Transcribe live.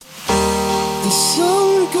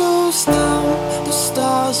sun goes down, the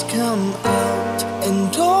stars come out,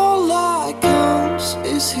 and all that counts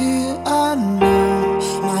is here and now.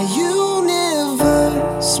 My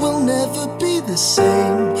universe will never be the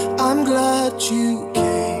same. I'm glad you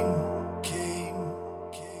came, came,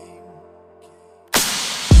 came.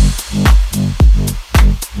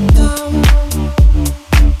 Down,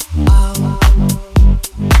 out,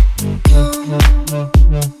 come now.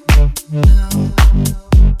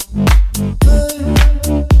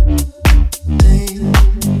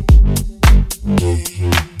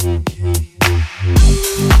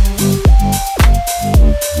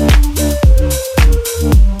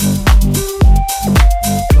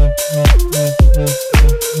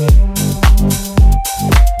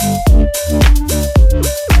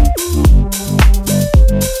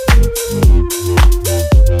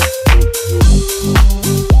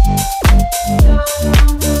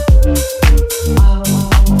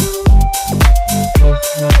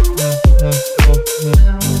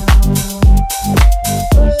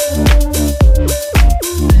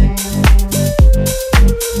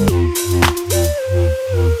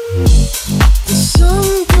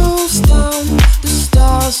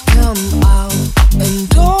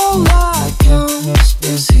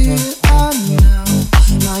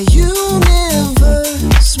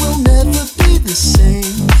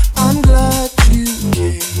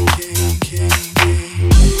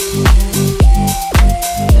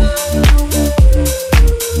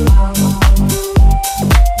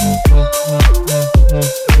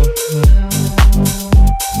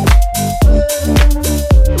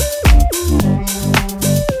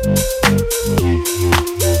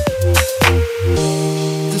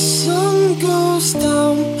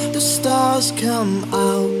 Come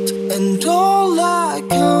out, and all that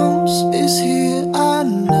counts is here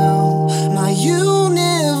and now. My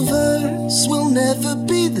universe will never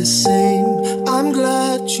be the same. I'm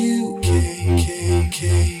glad you came, came,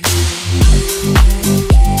 came. We'll be right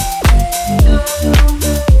back.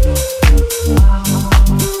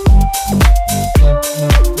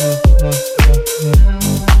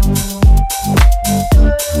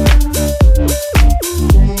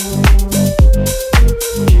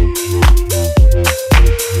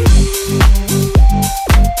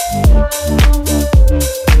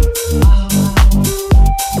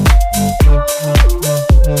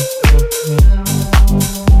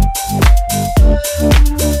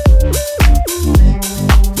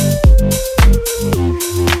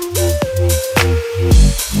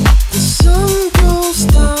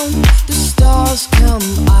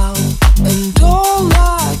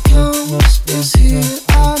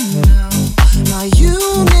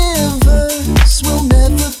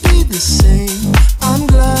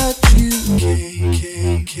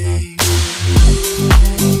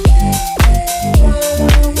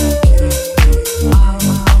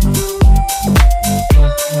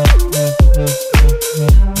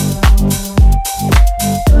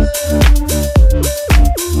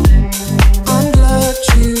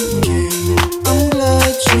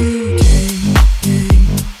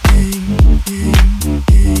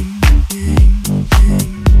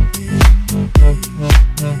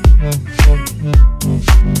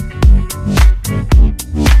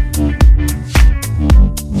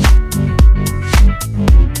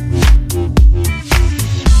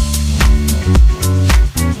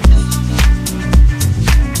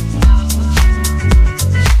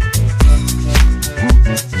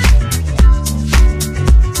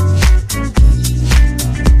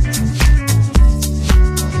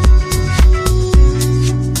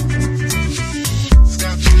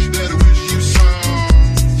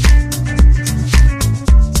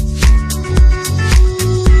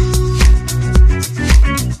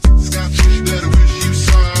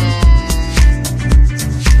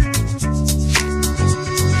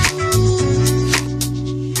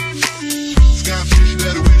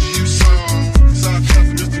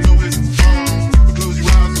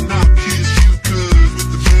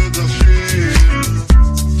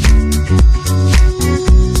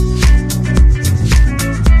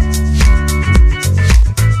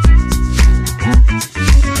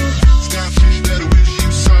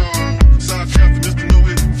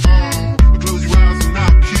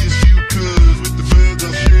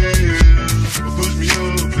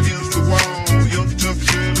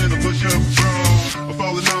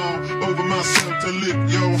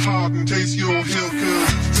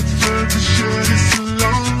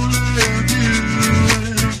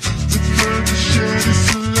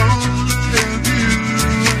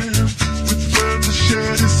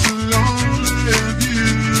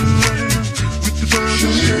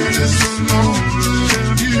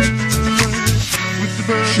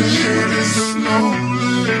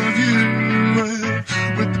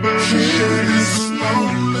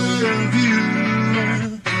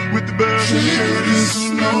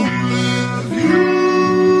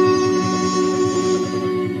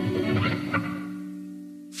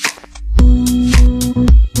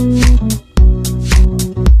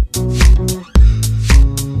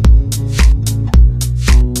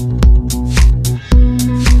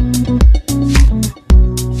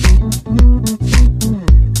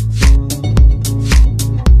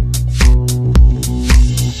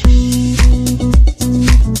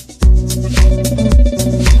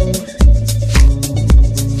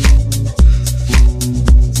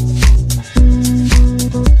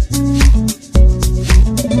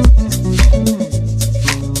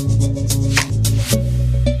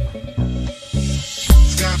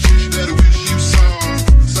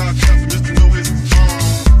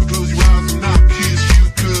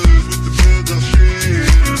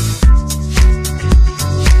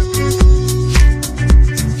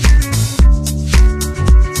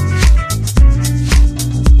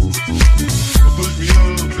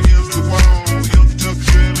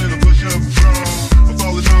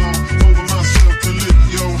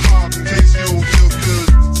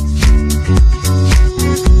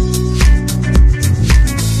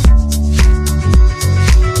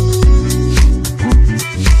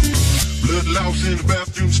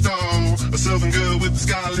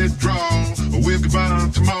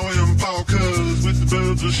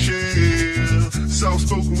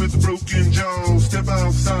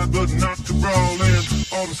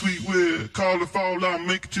 Carlo fall, I'll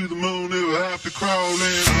make it to the moon, never have to crawl in.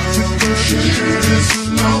 It's a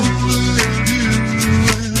lonely view.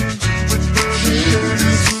 With the bird,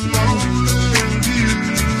 it's a lonely view.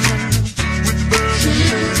 With the bird,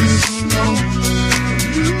 it's a lonely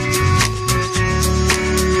view.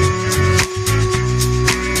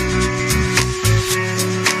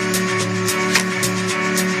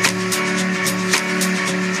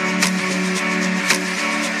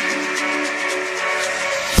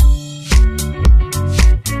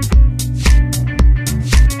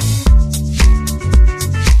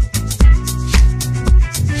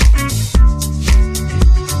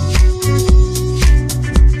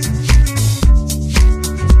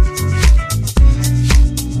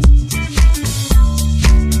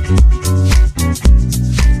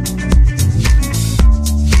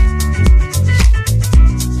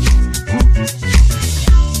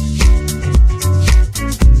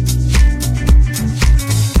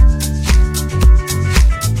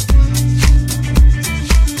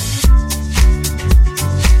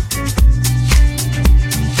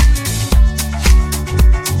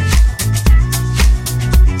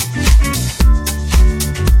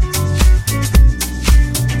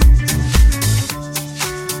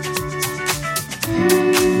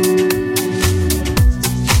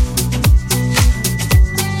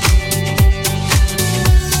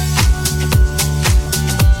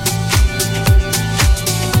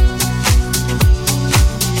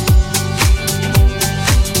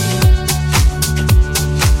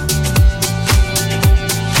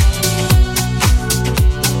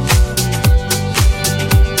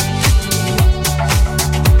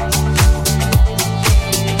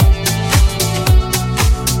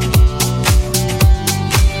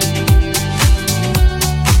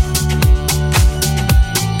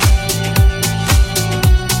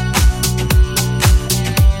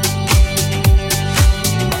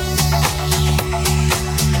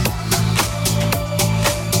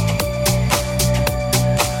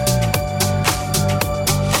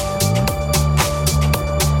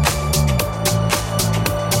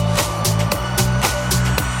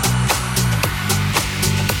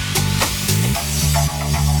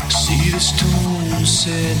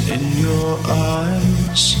 In your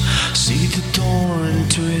eyes, see the thorn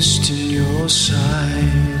twist in your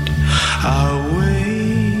side. I'll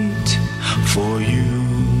wait for you.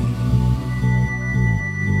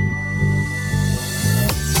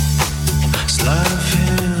 Sleight of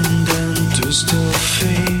hand and twist of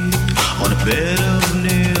fate. On a bed of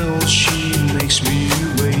nails, she makes me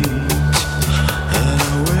wait. And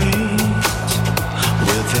I wait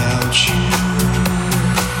without you.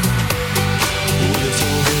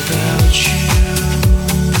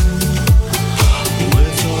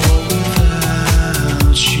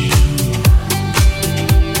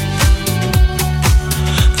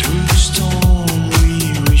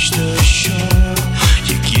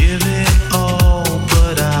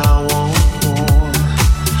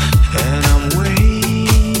 Wait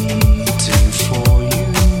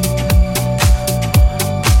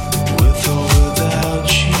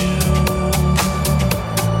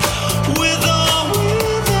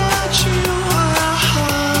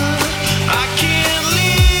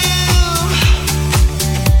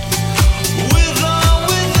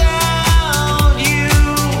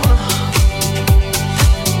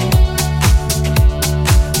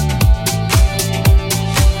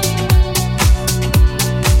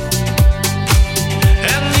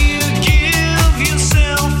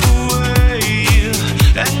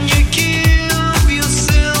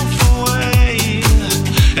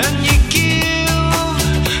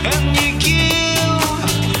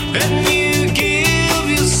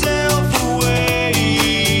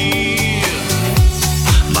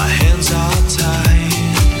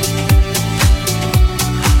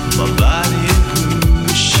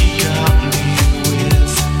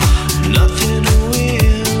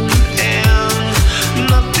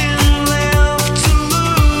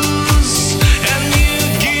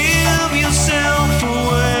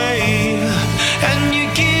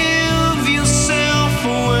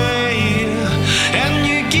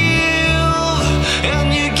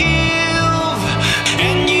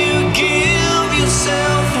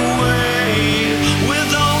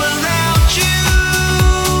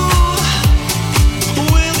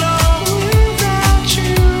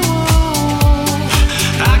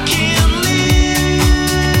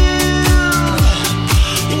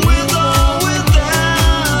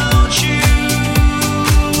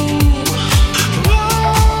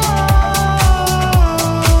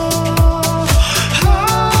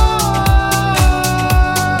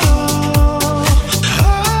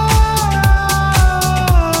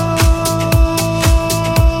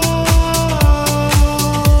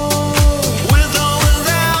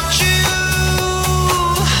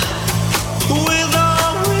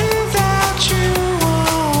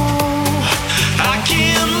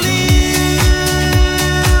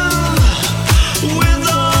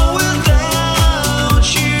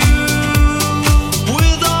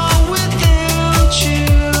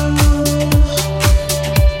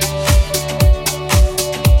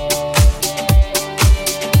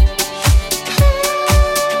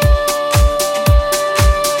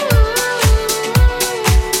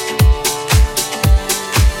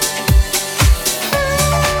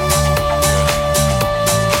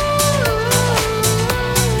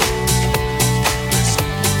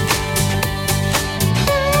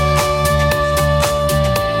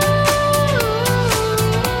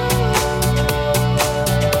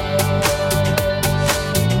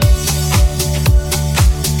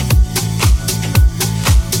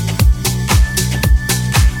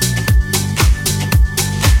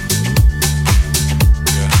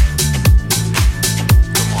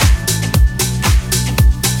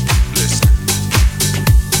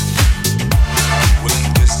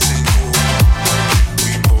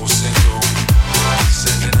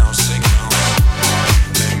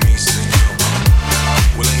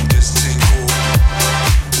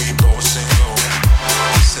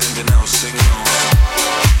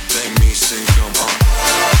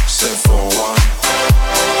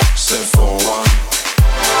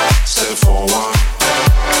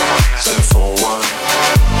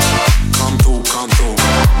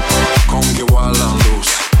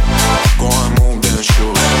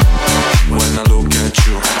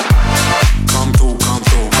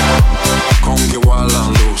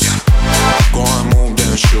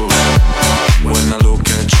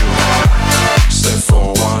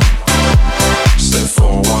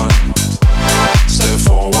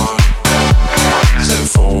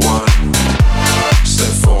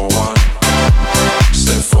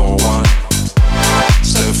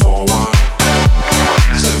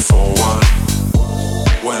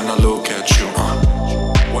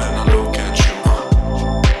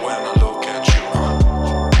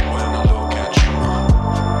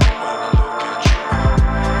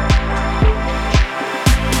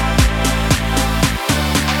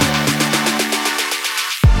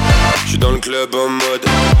club en mode.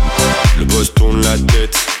 Le boss tourne la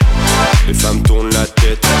tête, les femmes tournent la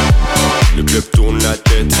tête, le club tourne la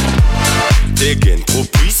tête. Dégaine trop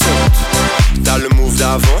puissante, t'as le move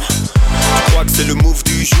d'avant. Tu crois que c'est le move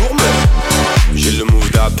du jour, mais j'ai le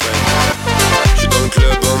move d'après. J'suis dans le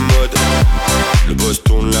club en mode. Le boss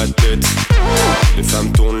tourne la tête, les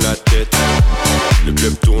femmes tournent la tête, le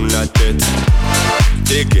club tourne la tête.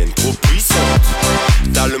 Dégaine trop puissante,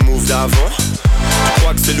 t'as le move d'avant. Tu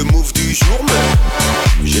crois que c'est le move du jour,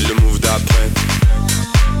 mais j'ai le move d'après.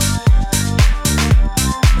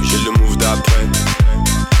 J'ai le move d'après.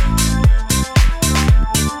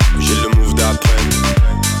 J'ai le move d'après.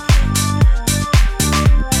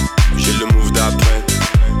 J'ai le move d'après.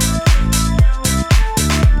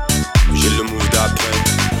 J'ai le move d'après.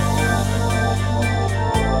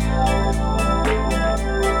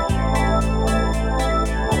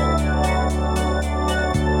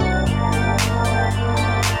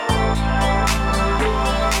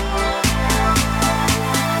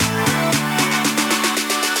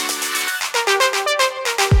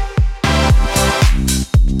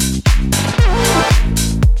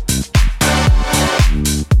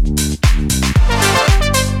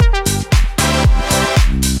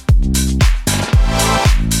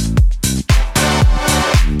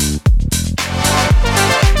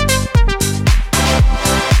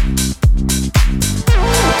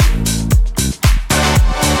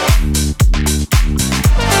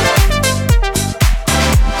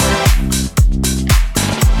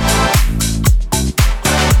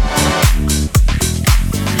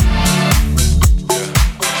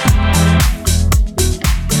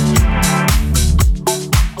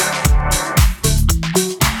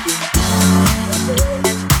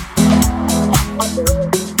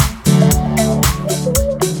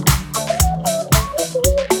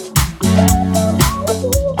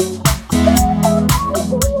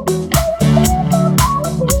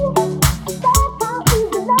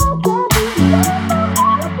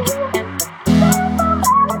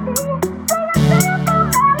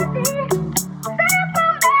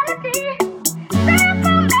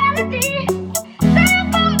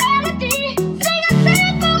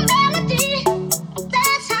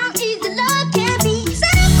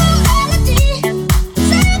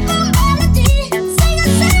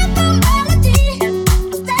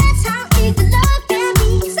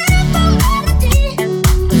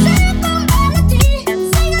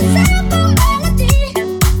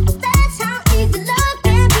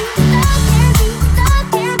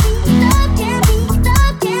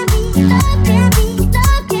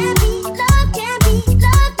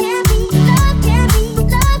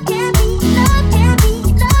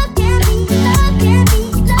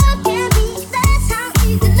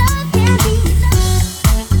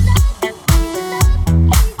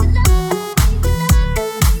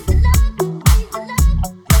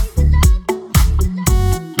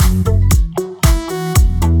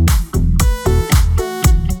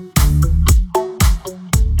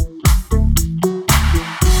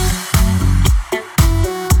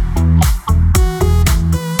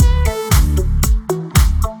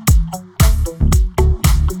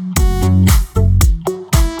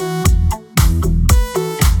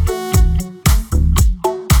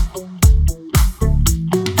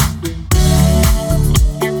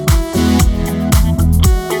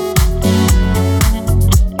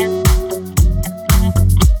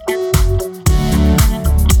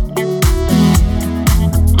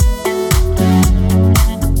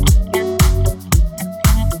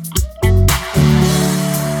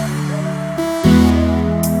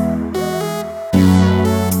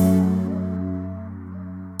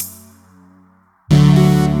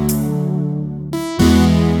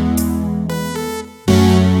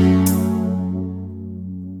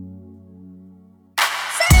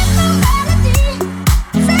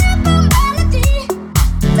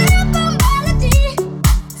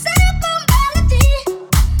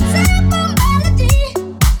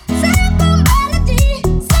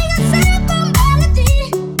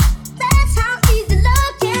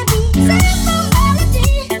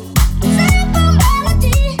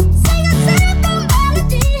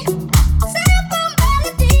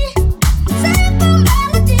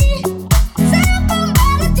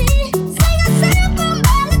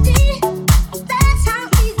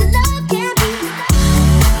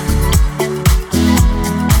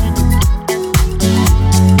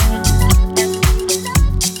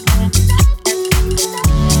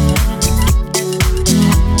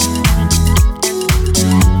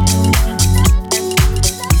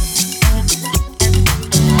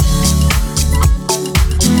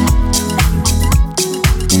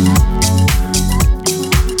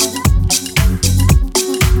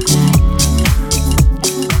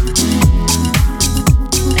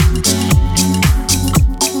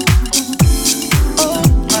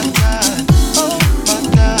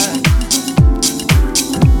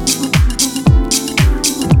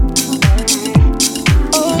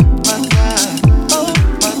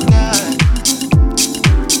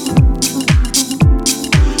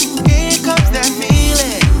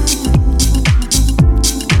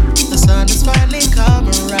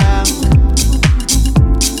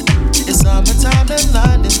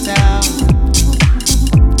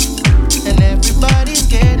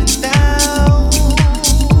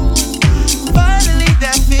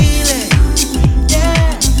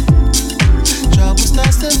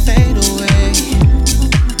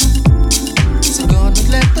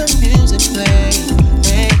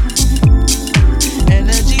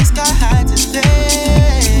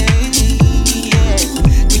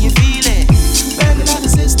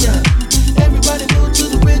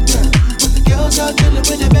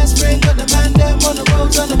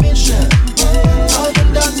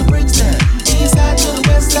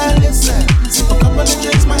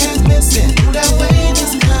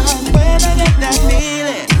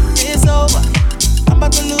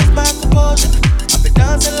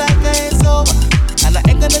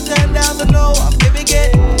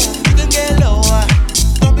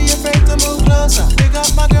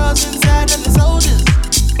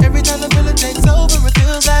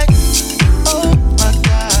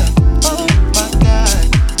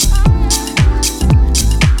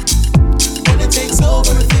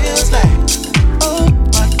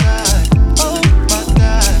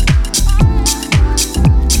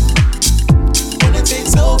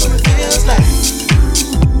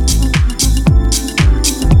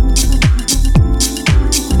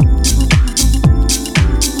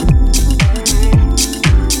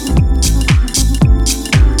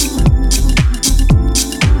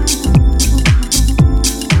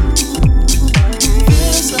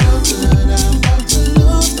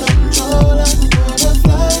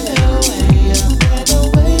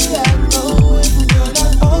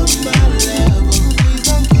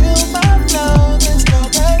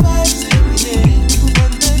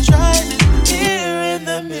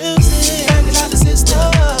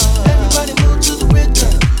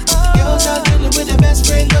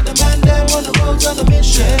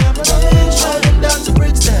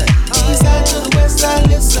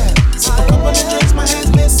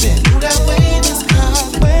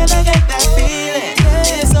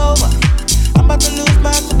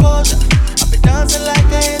 bouncing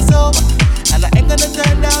like I ain't sober. And I ain't gonna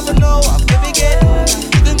turn down for no one. Baby,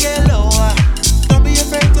 you can get lower. Don't be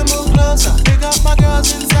afraid to move closer. Pick up my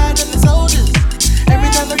girls inside and the soldiers. Every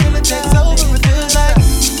time the feeling takes over, it feels like,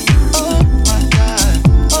 oh my God,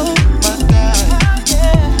 oh my God.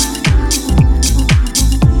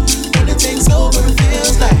 When it takes over, it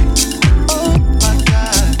feels like, oh my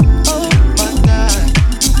God, oh my God.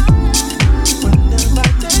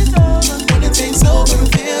 When it takes over, it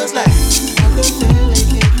feels like I can feel it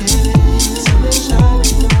kicking in, sun is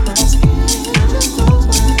shining on my skin.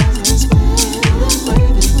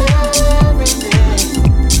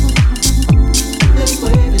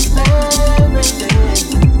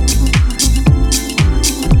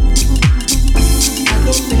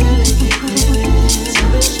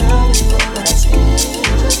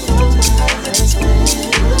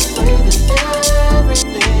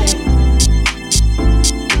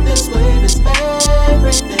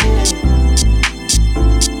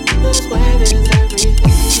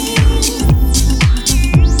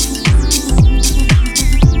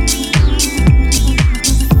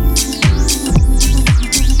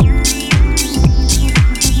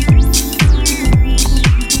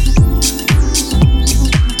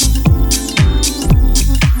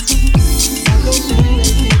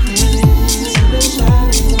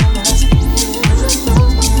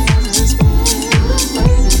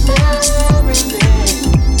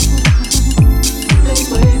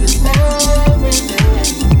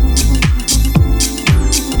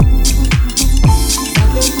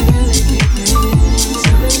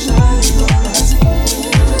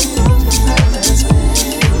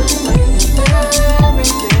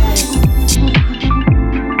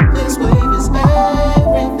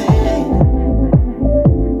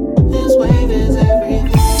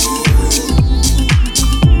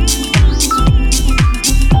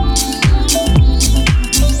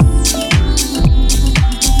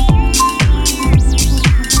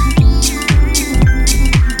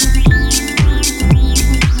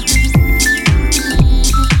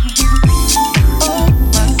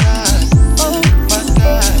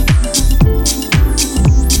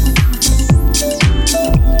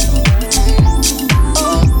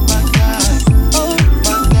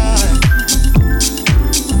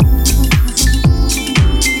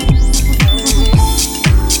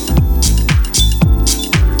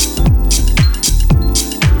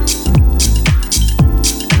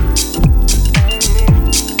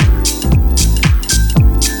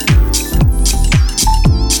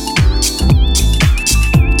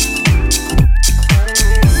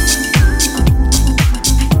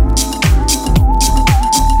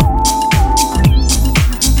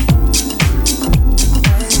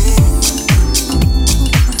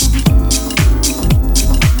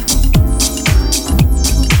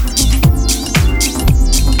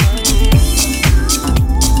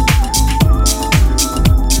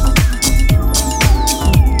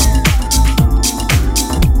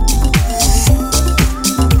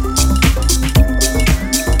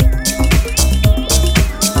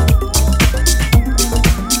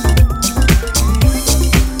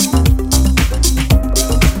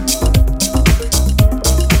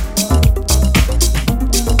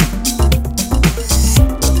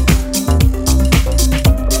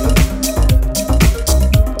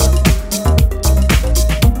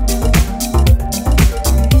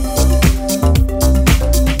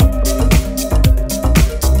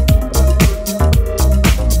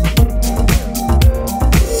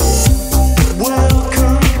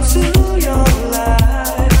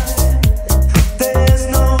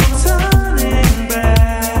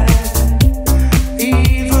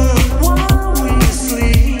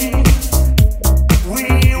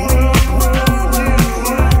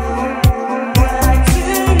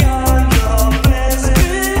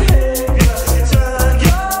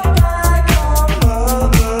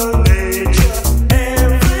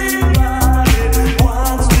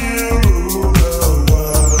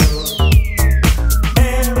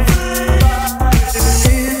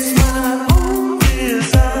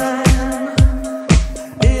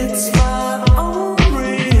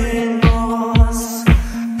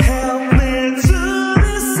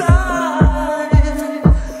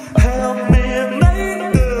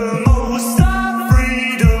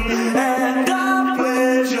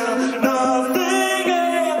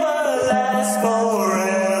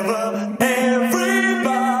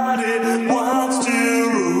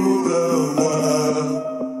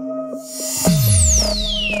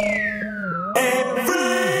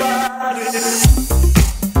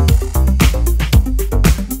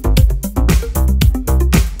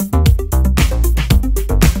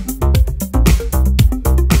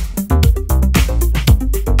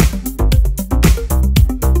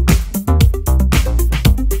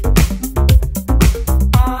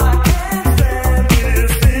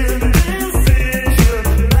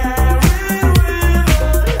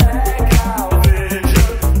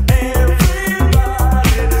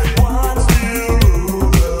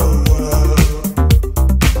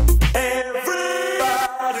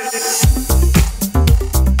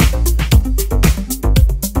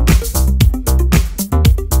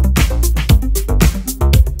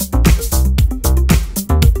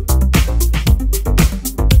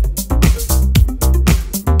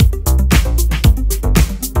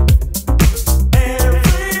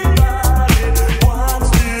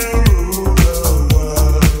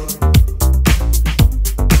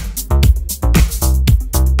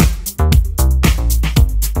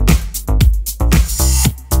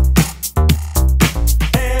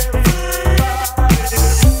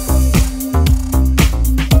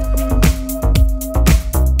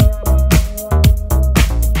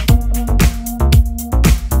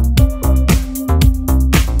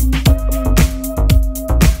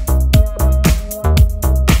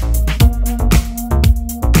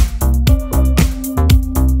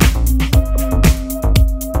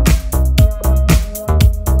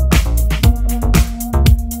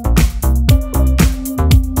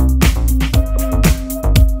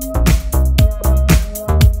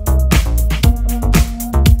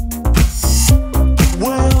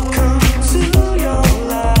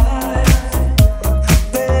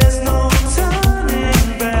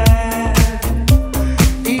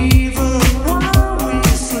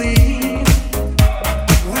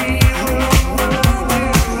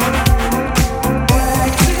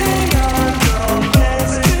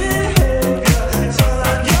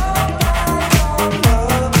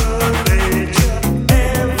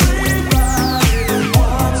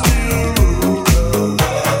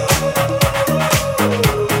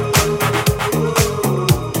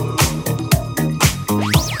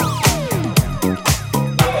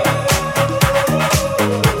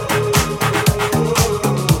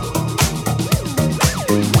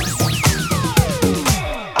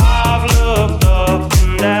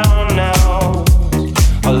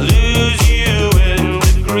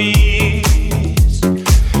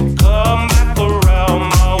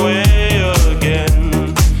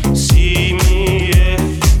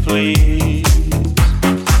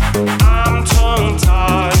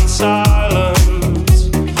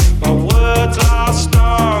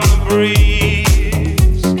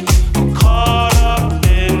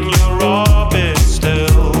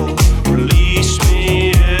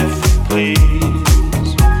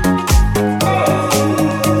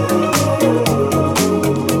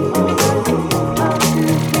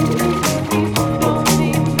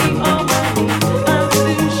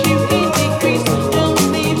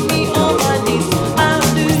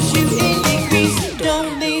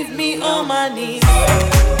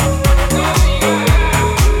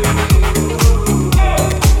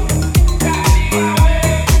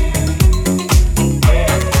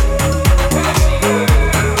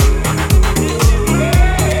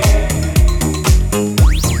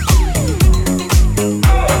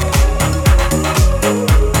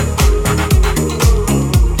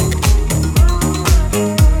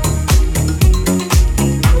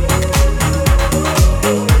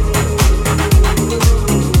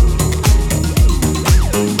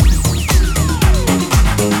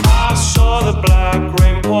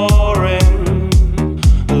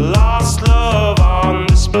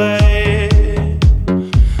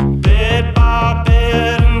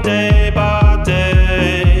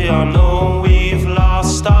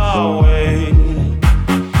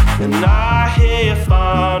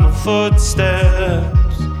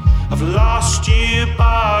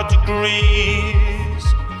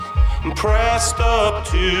 pressed up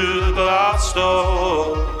to the glass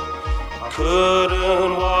door. I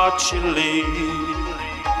couldn't watch you leave.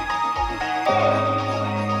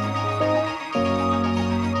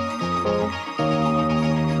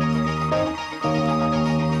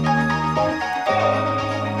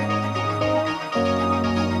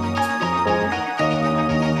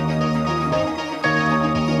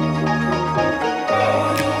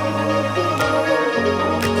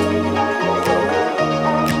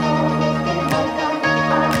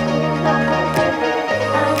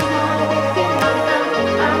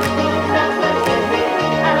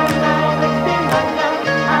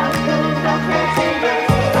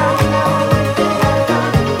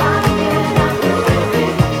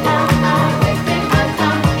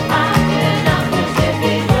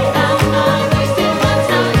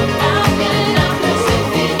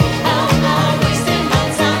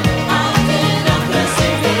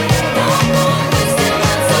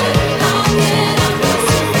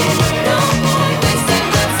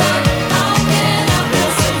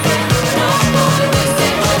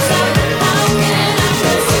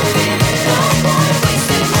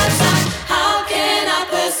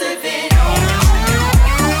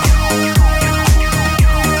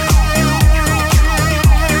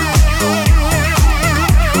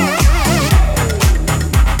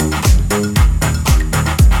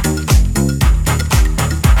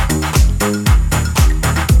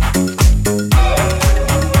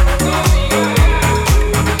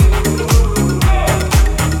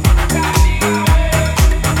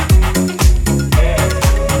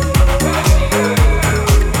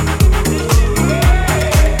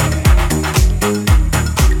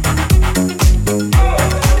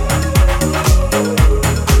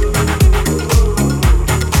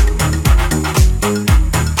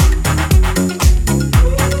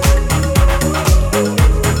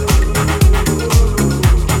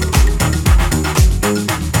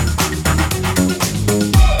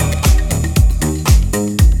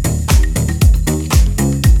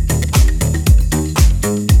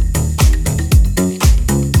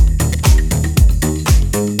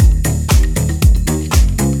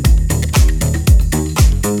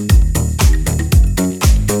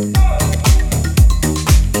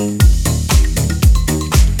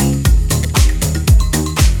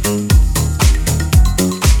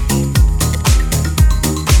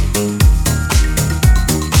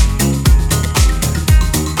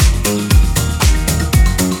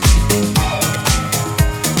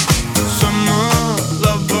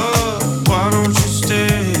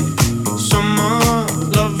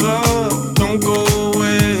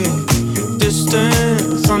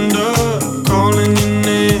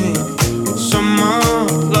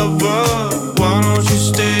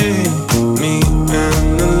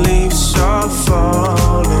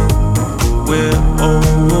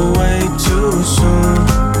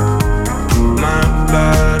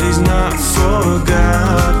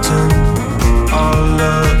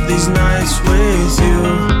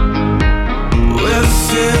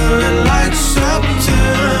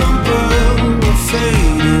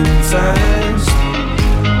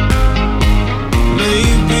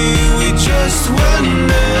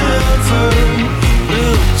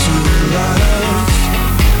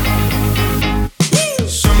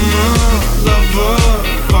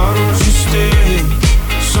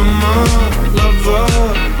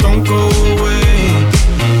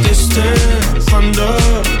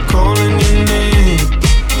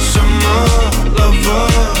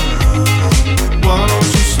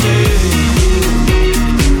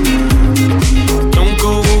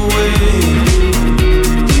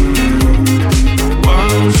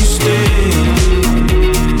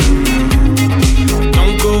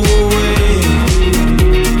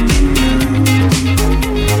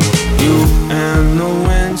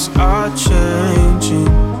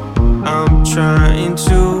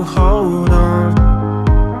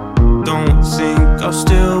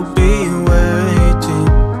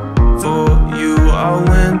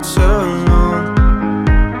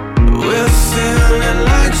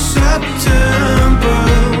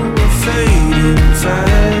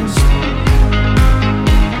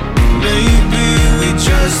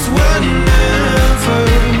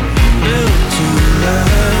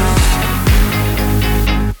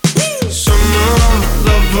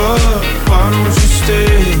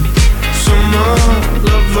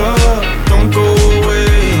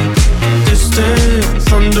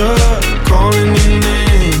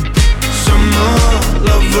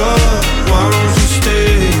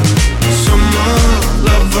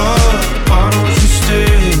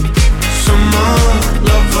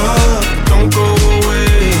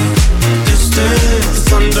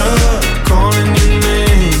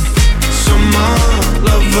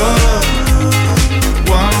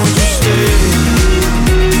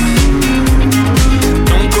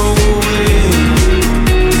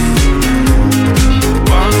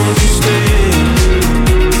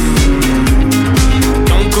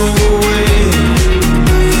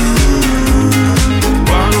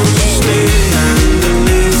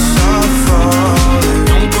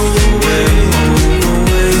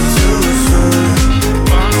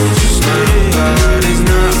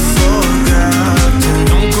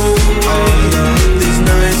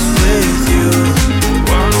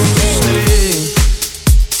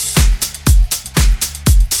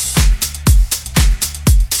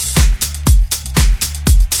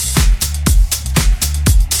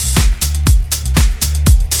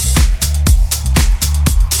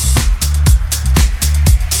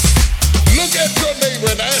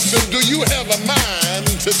 have a mind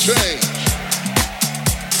to change?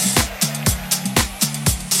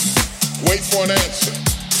 Wait for an answer.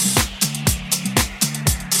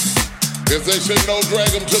 If they say no, drag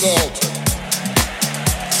them to the altar.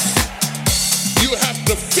 You have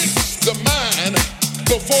to fix the mind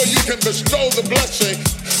before you can bestow the blessing,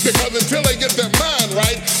 because until they get their mind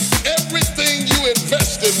right, everything you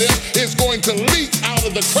invest in them is going to leak out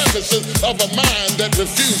of the crevices of a mind that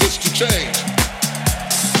refuses to change.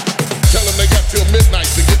 Tell them they got till midnight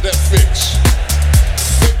to get that fix.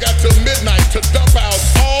 They've got till midnight to dump out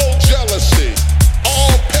all jealousy,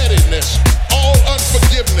 all pettiness, all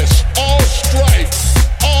unforgiveness, all strife,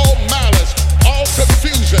 all malice, all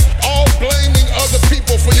confusion, all blaming other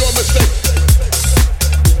people for your mistakes.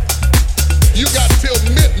 You got till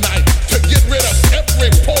midnight to get rid of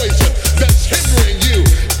every poison that's hindering you,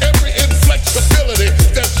 every inflexibility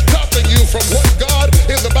that's stopping you from what God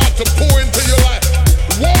is about to pour into your life.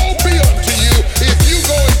 Woe be unto you if you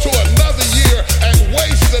go into another year and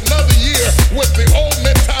waste another year with the old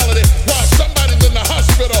mentality while somebody's in the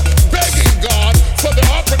hospital begging God for the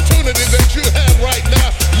opportunity that you have right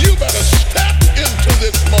now. You better step into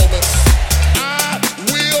this moment. I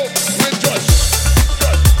will rejoice.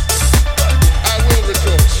 I will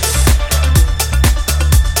rejoice.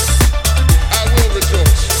 I will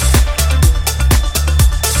rejoice.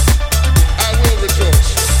 I will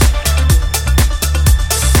rejoice.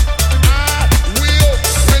 I will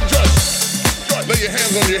rejoice. Lay your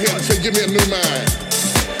hands on your head and say, give me a new mind.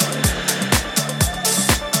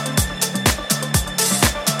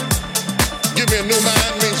 Give me a new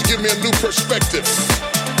mind means give me a new perspective.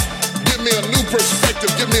 Give me a new perspective.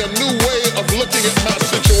 Give me a new way of looking at my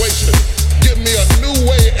situation. Give me a new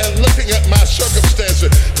way of looking at my circumstances.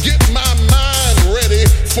 Get my mind ready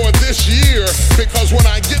for this year, because when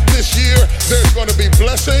I get this year, there's going to be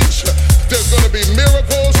blessings. There's going to be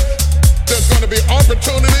miracles. There's going to be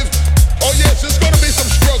opportunities. Oh yes, it's going to be some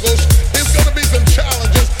struggles. It's going to be some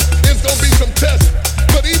challenges. It's going to be some tests.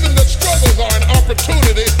 But even the struggles are an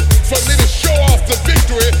opportunity for me to show off the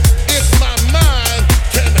victory if my mind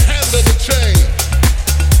can handle the change.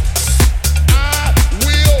 I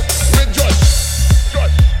will rejoice.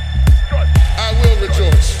 I will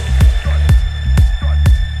rejoice.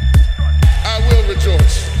 I will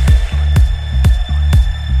rejoice.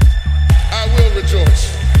 I will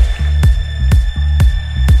rejoice.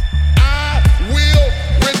 I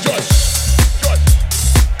will rejoice.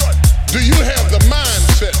 Do you have the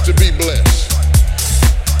mindset to be blessed?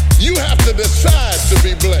 You have to decide to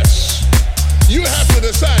be blessed. You have to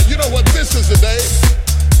decide, you know what, this is the day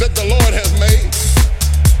that the Lord has made.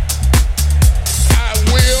 I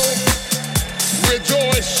will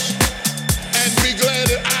rejoice and be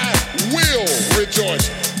glad that I will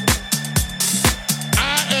rejoice.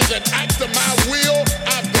 As an act of my will,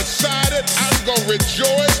 I've decided I'm going to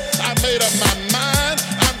rejoice. I made up my mind.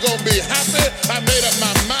 I'm going to be happy. I made up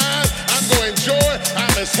my mind. I'm going to enjoy.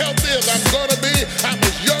 I'm as healthy as I'm going to be. I'm